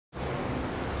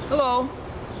Hello,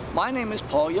 my name is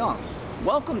Paul Young.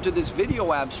 Welcome to this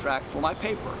video abstract for my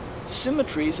paper,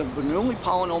 Symmetries of Bernoulli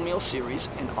Polynomial Series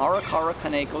and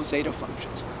Arakawa-Kaneko Zeta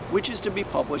Functions, which is to be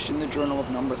published in the Journal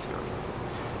of Number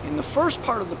Theory. In the first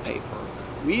part of the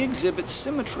paper, we exhibit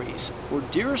symmetries for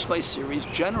Dirichlet series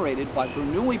generated by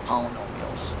Bernoulli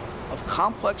polynomials of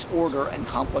complex order and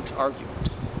complex argument.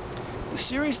 The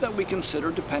series that we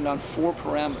consider depend on four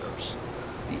parameters: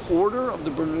 the order of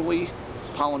the Bernoulli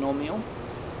polynomial,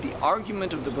 the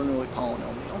argument of the Bernoulli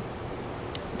polynomial,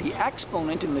 the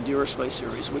exponent in the Dirichlet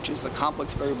series, which is the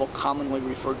complex variable commonly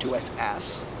referred to as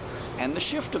S, and the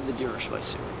shift of the Dirichlet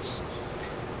series.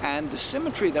 And the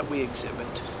symmetry that we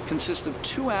exhibit consists of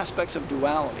two aspects of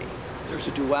duality. There's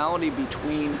a duality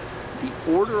between the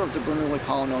order of the Bernoulli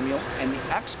polynomial and the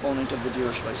exponent of the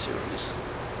Dirichlet series,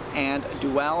 and a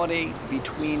duality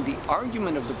between the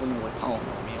argument of the Bernoulli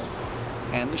polynomial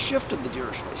and the shift of the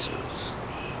Dirichlet series.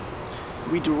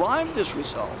 We derive this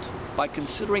result by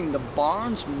considering the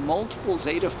Barnes multiple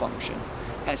zeta function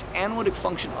as analytic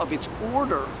function of its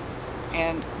order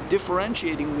and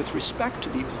differentiating with respect to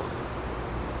the order.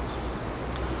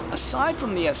 Aside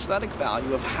from the aesthetic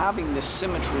value of having this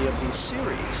symmetry of these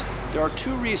series, there are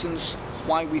two reasons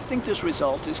why we think this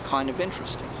result is kind of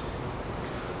interesting.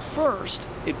 First,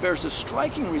 it bears a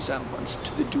striking resemblance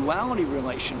to the duality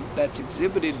relation that's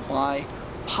exhibited by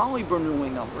poly-Bernoulli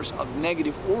numbers of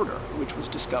negative order, which was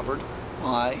discovered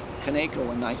by Kaneko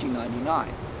in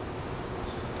 1999.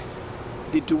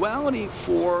 The duality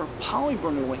for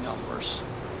poly-Bernoulli numbers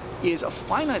is a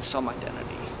finite sum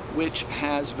identity, which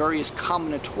has various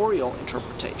combinatorial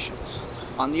interpretations.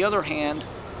 On the other hand,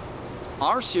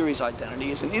 our series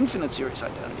identity is an infinite series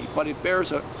identity, but it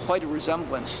bears quite a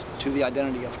resemblance to the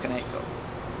identity of Kaneko.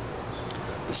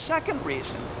 The second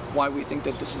reason why we think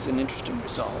that this is an interesting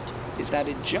result is that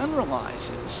it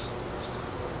generalizes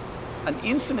an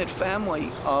infinite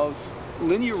family of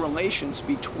linear relations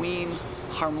between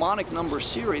harmonic number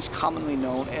series commonly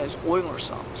known as Euler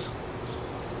sums.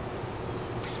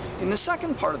 In the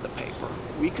second part of the paper,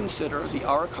 we consider the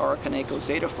Arakawa-Kaneko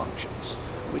zeta functions,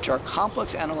 which are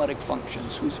complex analytic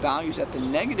functions whose values at the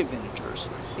negative integers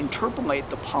interpolate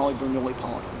the poly-Bernoulli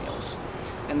polynomials,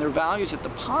 and their values at the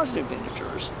positive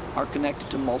integers are connected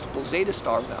to multiple zeta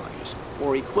star values,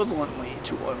 or equivalently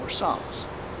to Euler sums.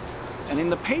 And in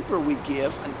the paper we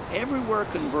give an everywhere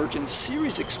convergent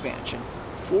series expansion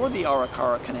for the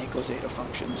Arakawa-Kaneko zeta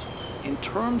functions in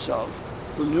terms of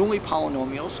Bernoulli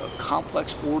polynomials of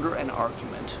complex order and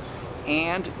argument,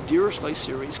 and Dirichlet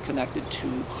series connected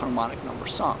to harmonic number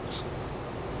sums.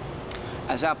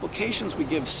 As applications, we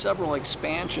give several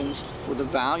expansions for the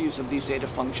values of these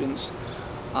zeta functions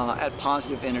at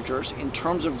positive integers in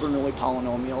terms of Bernoulli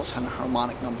polynomials and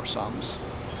harmonic number sums.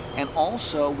 And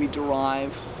also we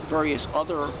derive various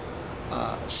other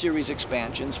series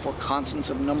expansions for constants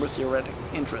of number theoretic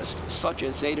interest, such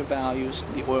as zeta values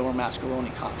and the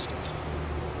Euler-Mascheroni constant.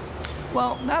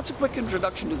 Well, that's a quick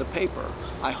introduction to the paper.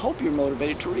 I hope you're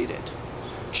motivated to read it.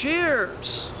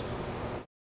 Cheers!